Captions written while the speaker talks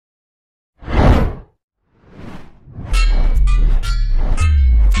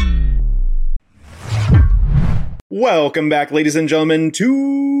Welcome back, ladies and gentlemen,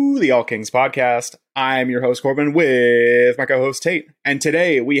 to the All Kings podcast. I'm your host, Corbin, with my co-host, Tate. And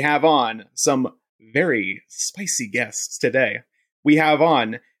today we have on some very spicy guests today. We have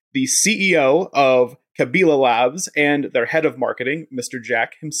on the CEO of Kabila Labs and their head of marketing, Mr.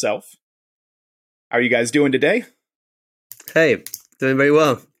 Jack himself. How are you guys doing today? Hey, doing very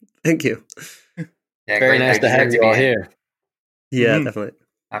well. Thank you. Yeah, very nice to have you all here. Yeah, definitely.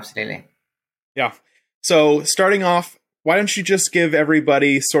 Absolutely. Yeah. So starting off, why don't you just give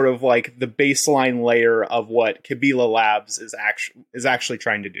everybody sort of like the baseline layer of what Kabila Labs is actually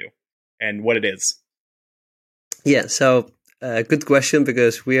trying to do and what it is? Yeah, so good question,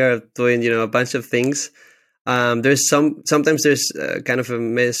 because we are doing a bunch of things. There's sometimes there's kind of a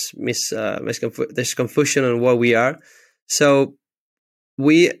there's confusion on what we are. So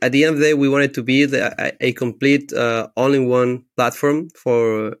we, at the end of the day, we wanted to be a complete all-in-one platform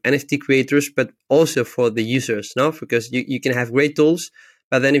for NFT creators, but also for the users, no? Because you can have great tools,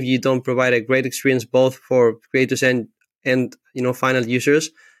 but then if you don't provide a great experience both for creators and final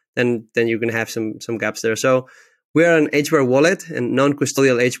users, then you're gonna have some gaps there. So we are an HBAR wallet, a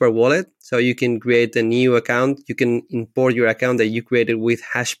non-custodial HBAR wallet. So you can create a new account. You can import your account that you created with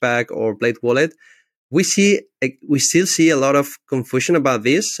Hashback or Blade Wallet. We still see a lot of confusion about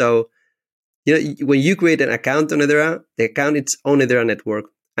this. So, when you create an account on Ethereum, the account is on Ethereum network,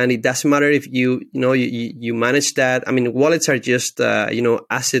 and it doesn't matter if you manage that. I mean, wallets are just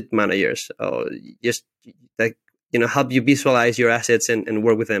asset managers, or just like help you visualize your assets and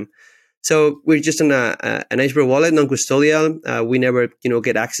work with them. So we're just an HBAR wallet, non-custodial. We never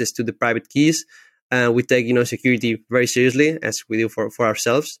get access to the private keys. We take security very seriously, as we do for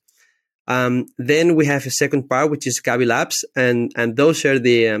ourselves. Then we have a second part, which is Kabila Labs, and those are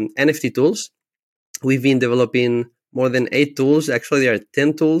the NFT tools. We've been developing more than 8 tools. Actually, there are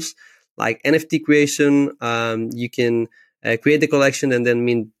 10 tools, like NFT creation. You can create the collection and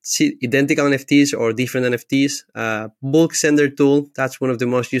then see identical NFTs or different NFTs. Bulk sender tool, that's one of the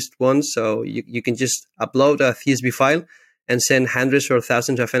most used ones. So you can just upload a CSV file and send hundreds or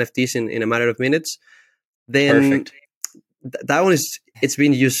thousands of NFTs in a matter of minutes. Then Perfect. That one it's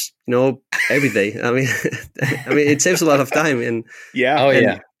been used every day. I mean it saves a lot of time and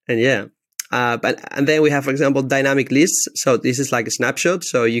and then we have, for example, dynamic lists. So this is like a snapshot.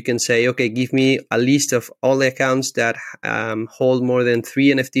 So you can say, okay, give me a list of all the accounts that hold more than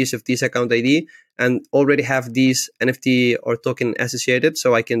 3 NFTs of this account ID and already have these NFT or token associated,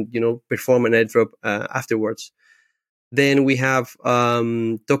 so I can perform an airdrop afterwards. Then we have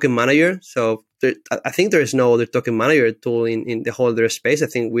token manager. So I think there is no other token manager tool in the whole other space. I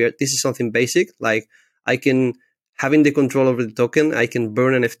think this is something basic. Like I can, having the control over the token, I can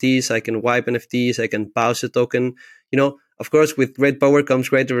burn NFTs, I can wipe NFTs, I can pause a token. Of course, with great power comes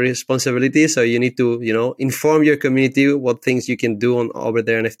great responsibility. So you need to, inform your community what things you can do over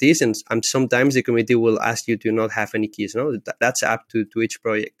their NFTs. And sometimes the community will ask you to not have any keys. That's up to each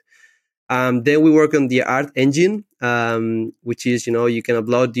project. Then we work on the art engine, which is, you can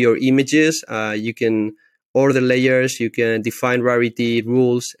upload your images, you can order layers, you can define rarity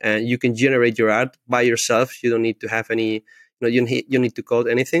rules, and you can generate your art by yourself. You don't need to have any, you need to code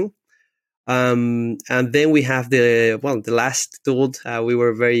anything. And then we have the last tool we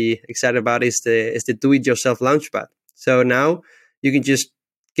were very excited about is the do-it-yourself launchpad. So now you can just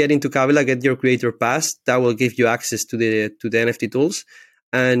get into Kabila, get your creator pass. That will give you access to the NFT tools.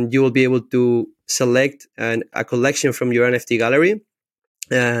 And you will be able to select a collection from your NFT gallery,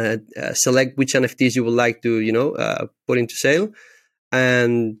 select which NFTs you would like to, put into sale,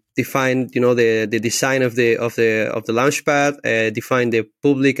 and define, the design of the launchpad, define the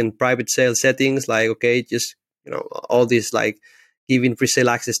public and private sale settings, like, okay, just, all this, like giving pre-sale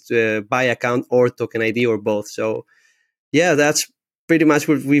access to buy account or token ID or both. So yeah, that's pretty much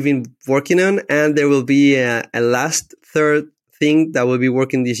what we've been working on. And there will be a last third thing that will be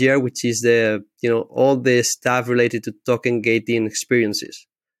working this year, which is all the stuff related to token gating experiences.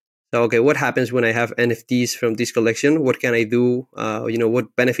 So, okay, what happens when I have NFTs from this collection? What can I do?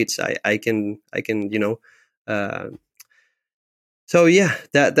 What benefits I can. So yeah,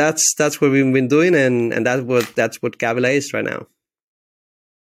 that's what we've been doing, and that's what Kabila is right now.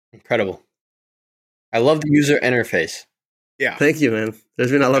 Incredible. I love the user interface. Yeah. Thank you, man.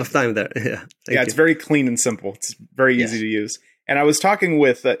 There's been a lot of time there. Yeah. It's very clean and simple. It's very easy to use. And I was talking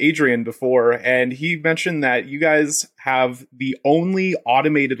with Adrian before, and he mentioned that you guys have the only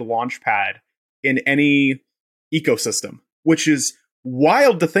automated launchpad in any ecosystem, which is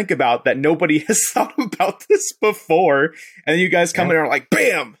wild to think about, that nobody has thought about this before. And then you guys come in and are like,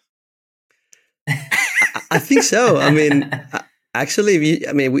 bam! I think so. I mean, actually,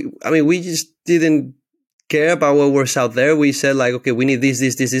 we just didn't care about what was out there. We said like, okay, we need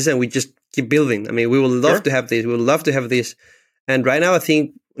this, and we just keep building. I mean, we would love to have this. We would love to have this. And right now, I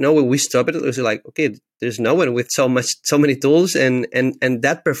think, when we stop it was like, okay, there's no one with so many tools and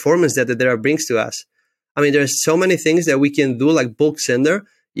that performance that there brings to us. I mean, there's so many things that we can do, like bulk sender.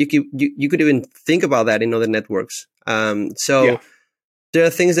 You could even think about that in other networks. There are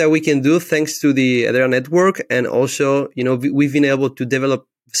things that we can do thanks to the Hedera network, and also, we've been able to develop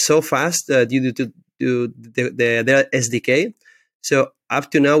so fast due to the Hedera SDK. So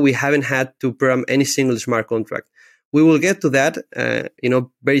up to now, we haven't had to program any single smart contract. We will get to that,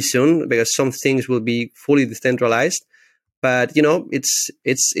 very soon, because some things will be fully decentralized. But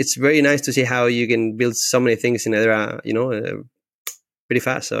it's very nice to see how you can build so many things in Hedera, pretty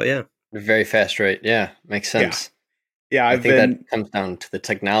fast. So yeah, very fast rate. Yeah, makes sense. Yeah, I think that comes down to the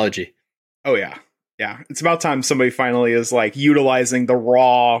technology. Oh yeah. It's about time somebody finally is like utilizing the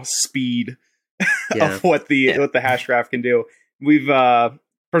raw speed of what the Hashgraph can do. We've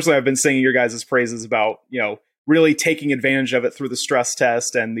personally, I've been singing your guys' praises about really taking advantage of it through the stress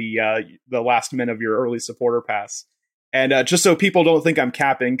test and the last minute of your early supporter pass. And just so people don't think I'm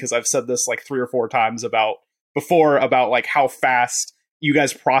capping, because I've said this like 3 or 4 times about like how fast you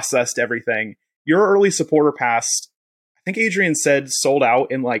guys processed everything. Your early supporter pass, I think Adrian said, sold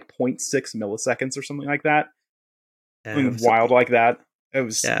out in like 0.6 milliseconds or something like that. Something wild like that. It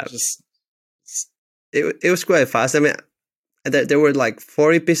was it was quite fast. I mean, there were like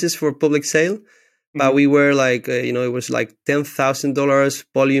 40 pieces for public sale, but we were like, it was like $10,000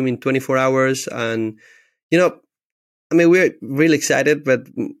 volume in 24 hours. And, I mean, we're really excited, but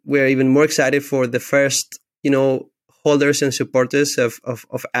we're even more excited for the first, holders and supporters of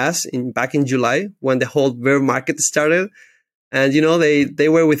us back in July, when the whole bear market started. And, they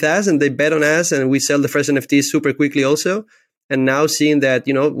were with us and they bet on us, and we sell the first NFTs super quickly also. And now seeing that,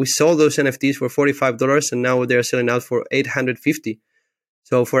 we sold those NFTs for $45, and now they're selling out for $850.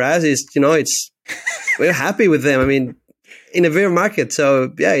 So for us, we're happy with them. I mean, in a bear market.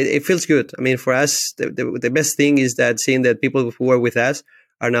 So yeah, it feels good. I mean, for us, the best thing is that seeing that people who were with us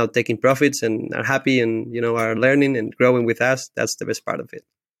are now taking profits and are happy and, are learning and growing with us. That's the best part of it.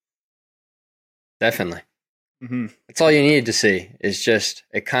 Definitely. That's all you need to see, is just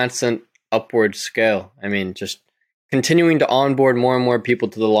a constant upward scale. I mean, just continuing to onboard more and more people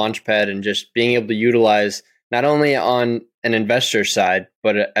to the Launchpad, and just being able to utilize not only on an investor side,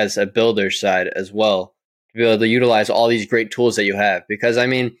 but as a builder side as well, to be able to utilize all these great tools that you have. Because, I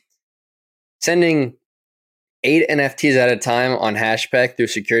mean, sending 8 NFTs at a time on Hashpack through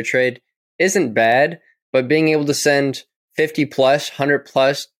Secure Trade isn't bad, but being able to send 50 plus, 100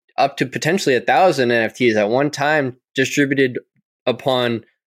 plus, up to potentially 1,000 NFTs at one time, distributed upon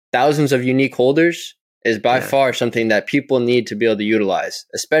thousands of unique holders, is by far something that people need to be able to utilize,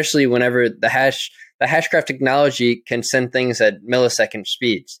 especially whenever the Hashgraph technology can send things at millisecond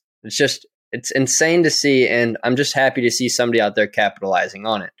speeds. It's insane to see, and I'm just happy to see somebody out there capitalizing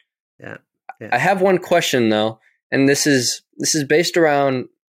on it. Yeah. I have one question though, and this is based around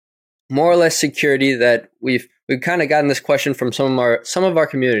more or less security, that we've kind of gotten this question from some of our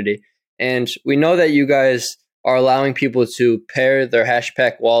community, and we know that you guys are allowing people to pair their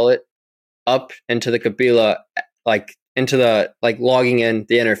Hashpack wallet up into the Kabila, logging in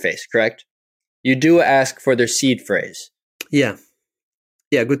the interface, correct? You do ask for their seed phrase. Yeah,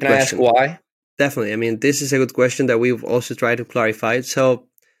 good Can question. I ask why? Definitely. I mean, this is a good question that we've also tried to clarify. So,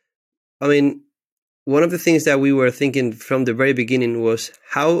 I mean, one of the things that we were thinking from the very beginning was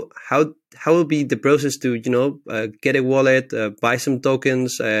how will be the process to, get a wallet, buy some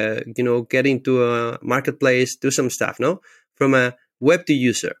tokens, get into a marketplace, do some stuff, from a web to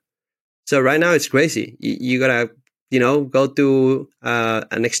user. So right now it's crazy. You gotta, go to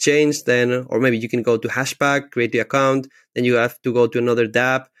an exchange, then, or maybe you can go to Hashpack, create the account, then you have to go to another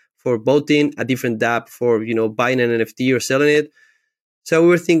dApp for voting, a different dApp for, buying an NFT or selling it. So we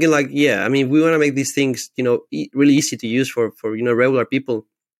were thinking like, we want to make these things, really easy to use for regular people.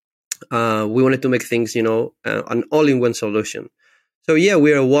 We wanted to make things, an all-in-one solution. So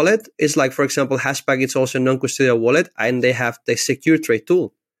we're a wallet. It's like, for example, Hashpack, it's also a non-custodial wallet, and they have the Secure Trade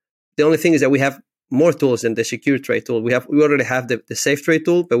tool. The only thing is that we have more tools than the Secure Trade tool. We already have the Safe Trade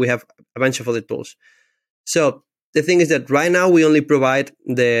tool, but we have a bunch of other tools. So the thing is that right now we only provide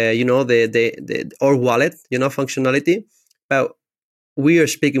our wallet, functionality, but we are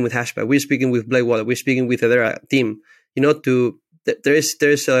speaking with Hashpack, we're speaking with Blade Wallet, we're speaking with their team.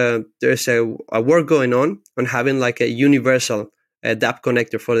 There's a work going on having like a universal dApp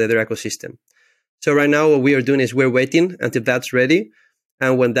connector for their ecosystem. So right now what we are doing is we're waiting until that's ready,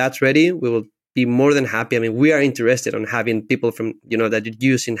 and when that's ready, we will be more than happy. I mean, we are interested in having people from, that are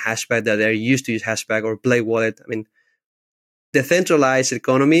using HashBack, that are used to use HashBack or Play Wallet. I mean, decentralized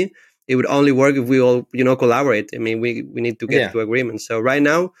economy, it would only work if we all, collaborate. I mean, we need to get to agreement. So right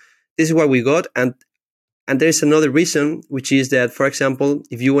now, this is what we got. And there's another reason, which is that, for example,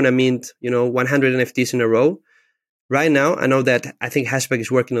 if you want to mint, 100 NFTs in a row, right now, I know that I think HashBack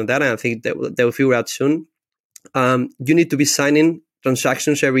is working on that, and I think that they will figure out soon. You need to be signing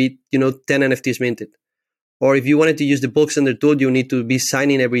transactions every, 10 NFTs minted. Or if you wanted to use the bulk sender tool, you need to be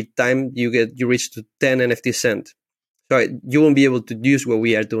signing every time you reach to 10 NFTs sent. So you won't be able to use what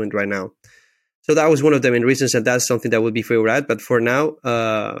we are doing right now. So that was one of the main reasons, and that's something that will be figured out. But for now,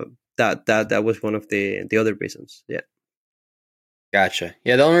 that was one of the other reasons. Yeah. Gotcha.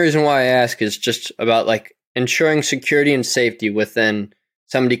 Yeah, the only reason why I ask is just about like ensuring security and safety within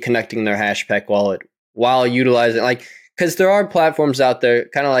somebody connecting their HashBack wallet while utilizing, like, because there are platforms out there,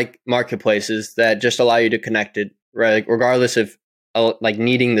 kind of like marketplaces, that just allow you to connect it, right? Regardless of like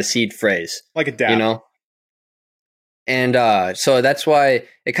needing the seed phrase, like a dApp, And so that's why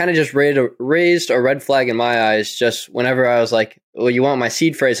it kind of just raised a red flag in my eyes. Just whenever I was like, well, you want my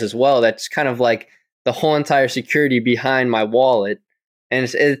seed phrase as well? That's kind of like the whole entire security behind my wallet. And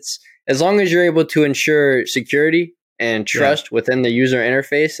it's as long as you're able to ensure security and trust within the user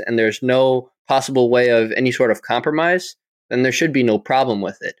interface, and there's no possible way of any sort of compromise, then there should be no problem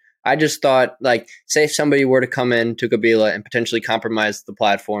with it. I just thought, like, say if somebody were to come in to Kabila and potentially compromise the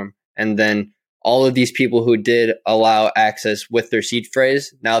platform, and then all of these people who did allow access with their seed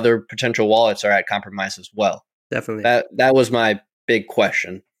phrase, now their potential wallets are at compromise as well. Definitely. That was my big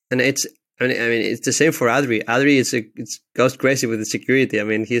question. And it's the same for Adri. Adri goes crazy with the security. I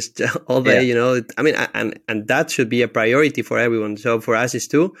mean, he's all day, I mean, and that should be a priority for everyone. So for us, it's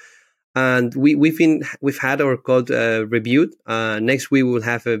too. And we've had our code reviewed. Next week we will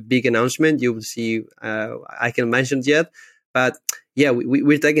have a big announcement. You will see. I can't mention it yet, but yeah,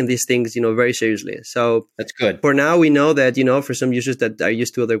 we're taking these things, very seriously. So that's good. For now, we know that, for some users that are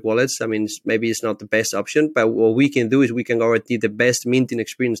used to other wallets, I mean, maybe it's not the best option, but what we can do is we can guarantee the best minting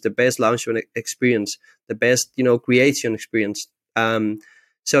experience, the best launching experience, the best, creation experience.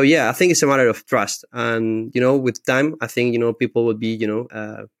 So yeah, I think it's a matter of trust. And, with time, I think, people will be,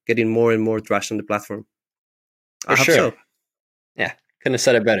 getting more and more trust on the platform. For sure. So. Yeah. Couldn't have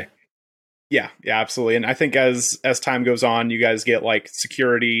said it better. Yeah, absolutely. And I think as time goes on, you guys get like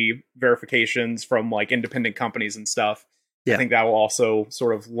security verifications from like independent companies and stuff. Yeah. I think that will also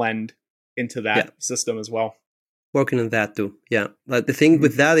sort of lend into that system as well. Working on that too. Yeah. But the thing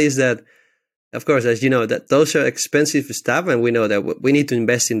with that is that, of course, as you know, that those are expensive stuff, and we know that we need to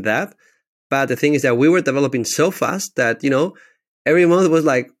invest in that. But the thing is that we were developing so fast that, every month was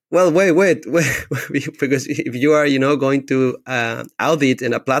like, well, wait, because if you are, going to audit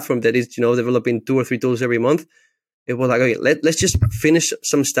in a platform that is, developing 2 or 3 tools every month, it was like, okay, let's just finish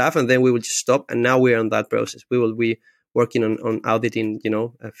some stuff and then we will just stop. And now we're on that process. We will be working on auditing,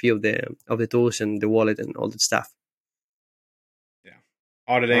 a few of the tools and the wallet and all that stuff. Yeah,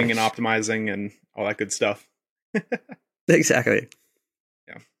 auditing and optimizing and all that good stuff. Exactly.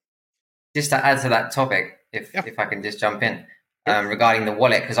 Yeah. Just to add to that topic, if I can just jump in. Regarding the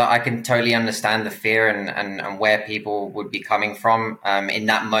wallet, because I can totally understand the fear and where people would be coming from in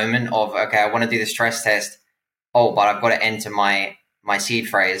that moment of, okay, I want to do the stress test. Oh, but I've got to enter my seed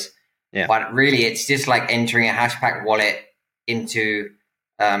phrase. Yeah. But really, it's just like entering a HashBack wallet into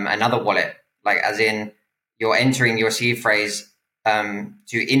another wallet. Like, as in, you're entering your seed phrase to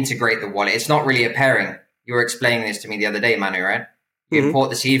integrate the wallet. It's not really a pairing. You were explaining this to me the other day, Manu, right? You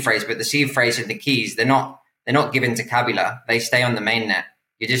import the seed phrase, but the seed phrase and the keys, they're not given to Kabila. They stay on the mainnet.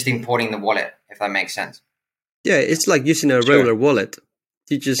 You're just importing the wallet, if that makes sense. Yeah, it's like using a regular wallet.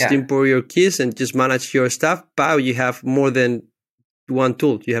 You just import your keys and just manage your stuff. But you have more than one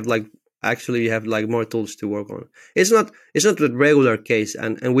tool. You have more tools to work on. It's not the regular case,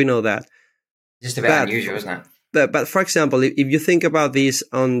 and we know that. Just a bit unusual, isn't it? But for example, if you think about this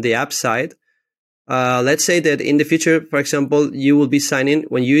on the app side, let's say that in the future, for example, you will be signing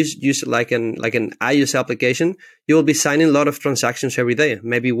when you use like an iOS application, you will be signing a lot of transactions every day,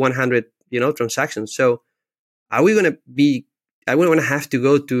 maybe 100, transactions. So are we going to have to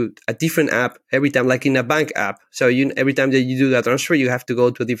go to a different app every time, like in a bank app? So every time that you do that transfer, you have to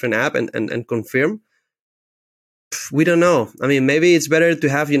go to a different app and confirm. We don't know. I mean, maybe it's better to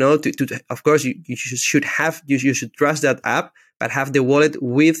have, of course, you should trust that app, but have the wallet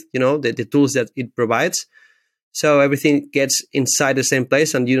with, the tools that it provides. So everything gets inside the same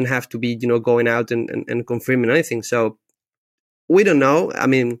place and you don't have to be, going out and confirming anything. So we don't know. I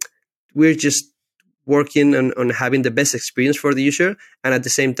mean, we're just working on having the best experience for the user, and at the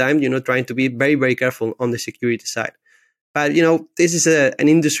same time, trying to be very, very careful on the security side. But, this is an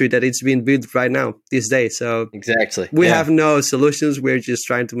industry that it's being built right now, these days. So exactly, we have no solutions. We're just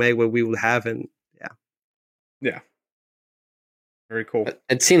trying to make what we will have. And yeah. Very cool.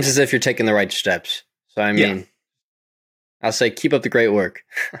 It seems as if you're taking the right steps. So, I mean, I'll say keep up the great work.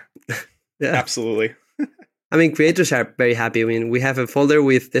 Yeah, absolutely. I mean, creators are very happy. I mean, we have a folder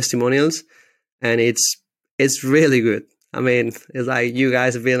with testimonials, and it's really good. I mean, it's like, you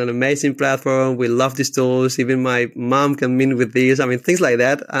guys have been an amazing platform. We love these tools. Even my mom can mint with these. I mean, things like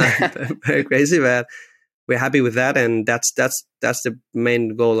that. Very crazy, but we're happy with that, and that's the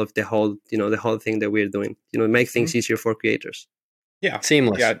main goal of the whole thing that we're doing. Make things easier for creators. Yeah,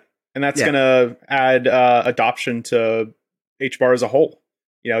 seamless. Yeah, and that's gonna add adoption to HBAR as a whole.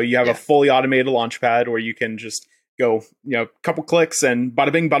 You have a fully automated launchpad where you can just go, a couple clicks, and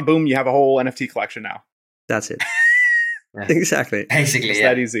bada bing, bada boom, you have a whole NFT collection now. That's it. Exactly. Basically, it's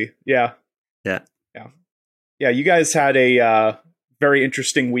that easy. Yeah. You guys had a very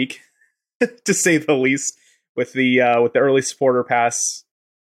interesting week, to say the least, with the early supporter pass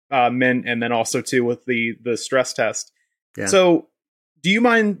mint, and then also too with the stress test. Yeah. So, do you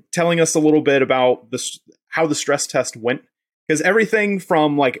mind telling us a little bit about how the stress test went? Because everything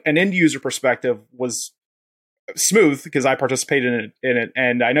from like an end user perspective was smooth, because I participated in it,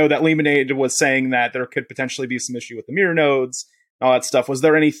 and I know that Lemonade was saying that there could potentially be some issue with the mirror nodes and all that stuff. Was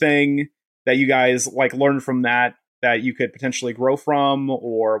there anything that you guys like learned from that you could potentially grow from,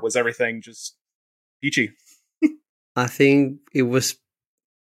 or was everything just peachy? I think it was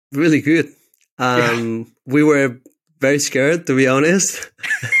really good. We were very scared, to be honest,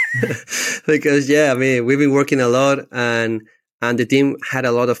 because I mean, we've been working a lot, and the team had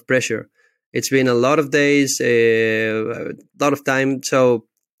a lot of pressure. It's been a lot of days, a lot of time. So,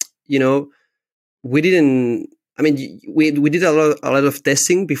 we didn't. I mean, we did a lot of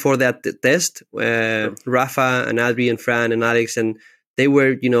testing before that test. Rafa and Adri and Fran and Alex, and they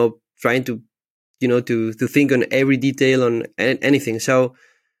were, trying to, to think on every detail on anything. So,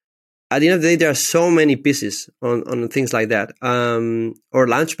 at the end of the day, there are so many pieces on things like that. Our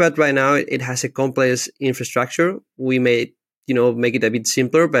Launchpad right now, it has a complex infrastructure. We made make it a bit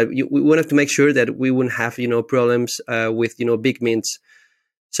simpler, but we wanted to make sure that we wouldn't have, problems with, big mints.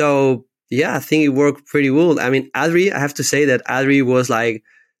 So, I think it worked pretty well. I mean, Adri, I have to say that Adri was like,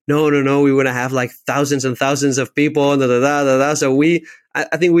 no, we want to have like thousands and thousands of people, So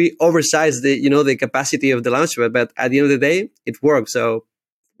I think we oversized the, the capacity of the Launchpad, but at the end of the day, it worked. So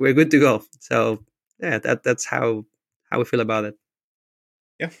we're good to go. So that's how we feel about it.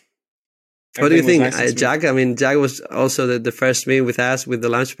 Yeah. What do you think, Jack? I mean, Jack was also the first meeting with us with the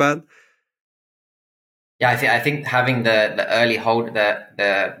Launchpad. Yeah, I think having the early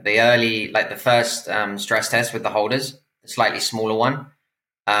the first stress test with the holders, the slightly smaller one,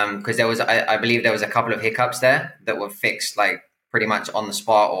 because there was I believe there was a couple of hiccups there that were fixed like pretty much on the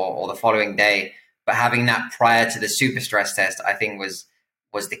spot or the following day. But having that prior to the super stress test, I think was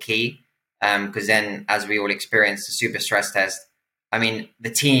the key, because then as we all experienced the super stress test, I mean, the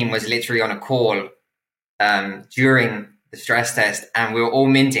team was literally on a call during the stress test, and we were all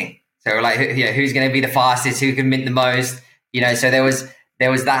minting. So we're like, who's going to be the fastest? Who can mint the most? So there was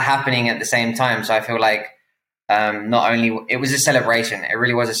that happening at the same time. So I feel like not only it was a celebration, it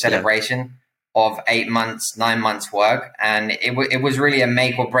really was a celebration of 8 months, 9 months work, and it was really a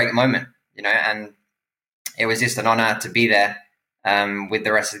make or break moment, and it was just an honor to be there with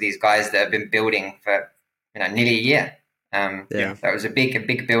the rest of these guys that have been building for nearly a year. That was a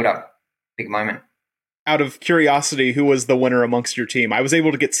big build up, big moment. Out of curiosity, who was the winner amongst your team? I was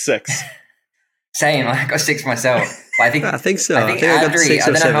able to get 6. Same, I got 6 myself. But I think so. I think Adri, I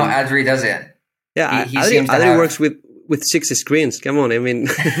don't know how Adri does it. Yeah, Adri works with 6 screens. Come on, I mean,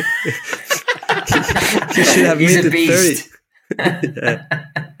 he should have He's minted a beast. 30.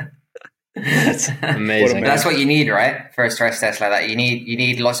 That's amazing. That's what you need, right? For a stress test like that, you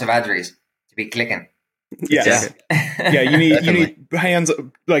need lots of Adris to be clicking. Yes. Yeah, you need hands,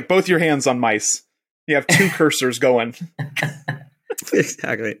 like both your hands on mice. You have 2 cursors going.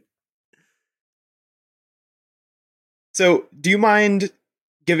 Exactly. So, do you mind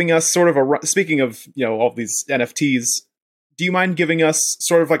giving us sort of speaking of, all these NFTs, do you mind giving us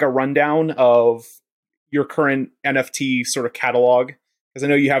sort of like a rundown of your current NFT sort of catalog? Because I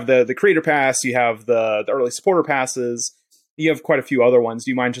know you have the creator pass, you have the early supporter passes, you have quite a few other ones.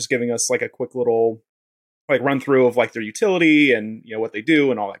 Do you mind just giving us like a quick little like run through of like their utility and what they do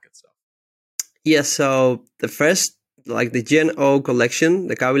and all that good stuff? Yeah, so the first, like the Gen O collection,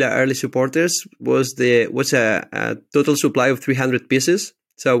 the Kabila early supporters, was a total supply of 300 pieces.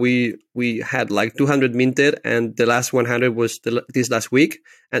 So we had like 200 minted, and the last 100 was this last week,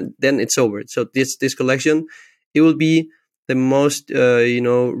 and then it's over. So this collection, it will be the most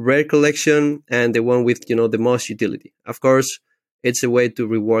rare collection and the one with the most utility. Of course, it's a way to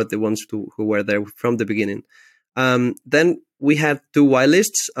reward the ones who were there from the beginning. Then we had 2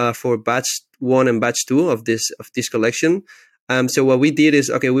 whitelists for batch 1 and batch 2 of this collection. So what we did is,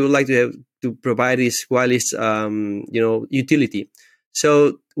 we would like to provide this whitelist utility.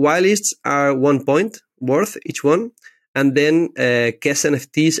 So whitelists are 1 point worth each one, and then KES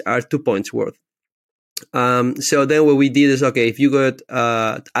NFTs are 2 points worth. So then what we did is, if you got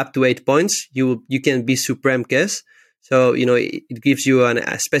up to 8 points, you can be Supreme KES. So it gives you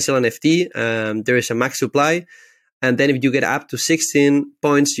a special NFT. There is a max supply, and then if you get up to 16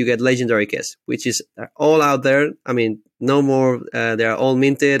 points, you get Legendary KES, which is all out there. I mean, no more. They are all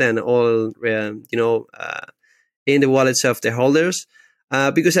minted and all in the wallets of the holders.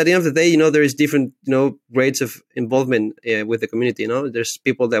 Because at the end of the day, there is different, grades of involvement with the community. There's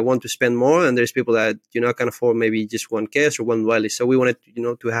people that want to spend more, and there's people that can afford maybe just 1 KES or 1 whitelist. So we wanted,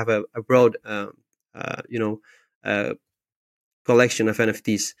 to have a broad, collection of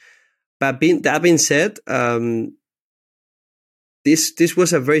NFTs. But that being said, this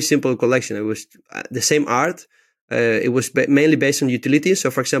was a very simple collection. It was the same art. It was mainly based on utility.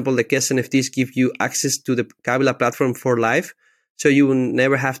 So, for example, the KES NFTs give you access to the Kabila platform for life. So you will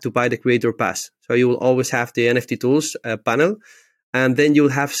never have to buy the creator pass. So you will always have the NFT tools panel, and then you'll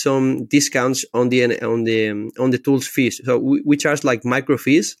have some discounts on the tools fees. So we charge like micro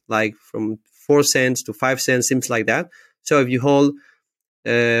fees, like from 4 cents to 5 cents, things like that. So if you hold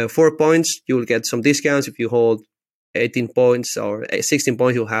 4 points, you will get some discounts. If you hold 18 points or 16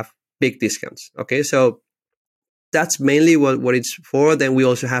 points, you'll have big discounts. Okay, so that's mainly what it's for. Then we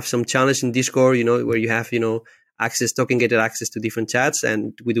also have some challenge in Discord, where you have token-gated access to different chats,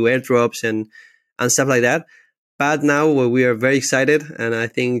 and we do airdrops and stuff like that. But now we are very excited, and I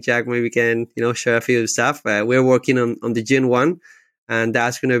think Jack maybe can share a few stuff. We're working on the Gen 1, and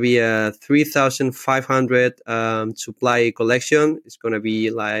that's going to be a 3,500 supply collection. It's going to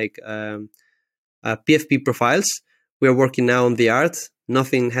be like PFP profiles. We're working now on the art.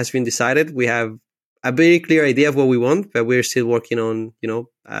 Nothing has been decided. We have a very clear idea of what we want, but we're still working on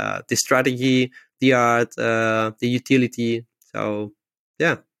the strategy, the art, the utility. So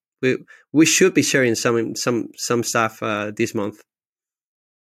yeah, we should be sharing some stuff this month.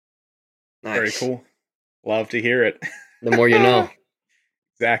 Nice. Very cool. Love to hear it. The more you know.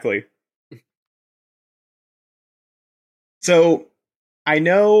 Exactly. So I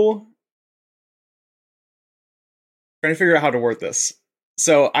know, trying to figure out how to word this.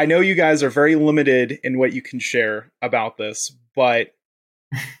 So I know you guys are very limited in what you can share about this, but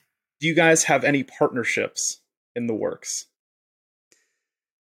do you guys have any partnerships in the works?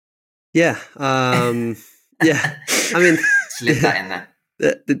 Yeah. Yeah. I mean, slip that in there.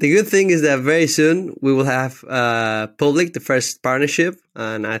 The good thing is that very soon we will have public the first partnership,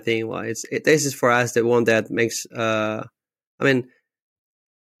 and I think this is for us the one that makes.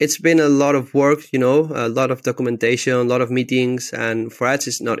 It's been a lot of work, a lot of documentation, a lot of meetings, and for us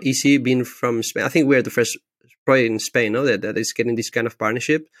it's not easy. Being from Spain, I think we're the first project in Spain, that is getting this kind of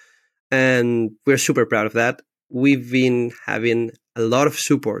partnership, and we're super proud of that. We've been having a lot of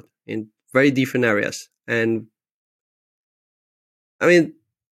support in very different areas, and I mean,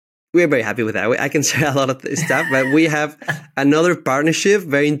 we're very happy with that. I can share a lot of stuff, but we have another partnership,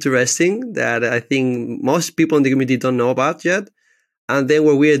 very interesting, that I think most people in the community don't know about yet. And then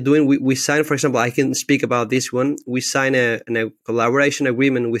what we are doing, we sign, for example, I can speak about this one. We sign a collaboration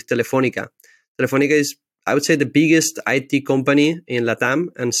agreement with Telefónica. Telefónica is, I would say, the biggest IT company in Latam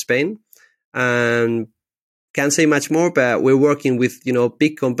and Spain. And can't say much more, but we're working with,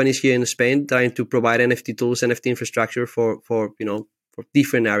 big companies here in Spain trying to provide NFT tools, NFT infrastructure for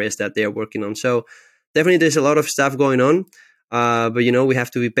different areas that they are working on. So definitely there's a lot of stuff going on. But, we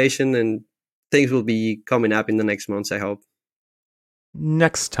have to be patient, and things will be coming up in the next months, I hope.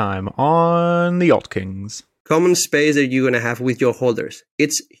 Next time on the Alt Kings. Common space that you're going to have with your holders.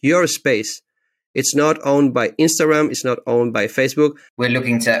 It's your space. It's not owned by Instagram. It's not owned by Facebook. We're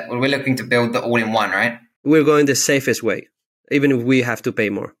looking to build the all-in-one, right? We're going the safest way, even if we have to pay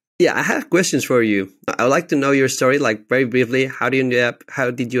more. Yeah, I have questions for you. I would like to know your story, like very briefly. How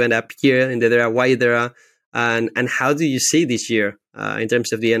did you end up here in Hedera? Why Hedera? And how do you see this year in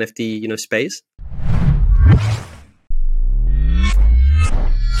terms of the NFT space?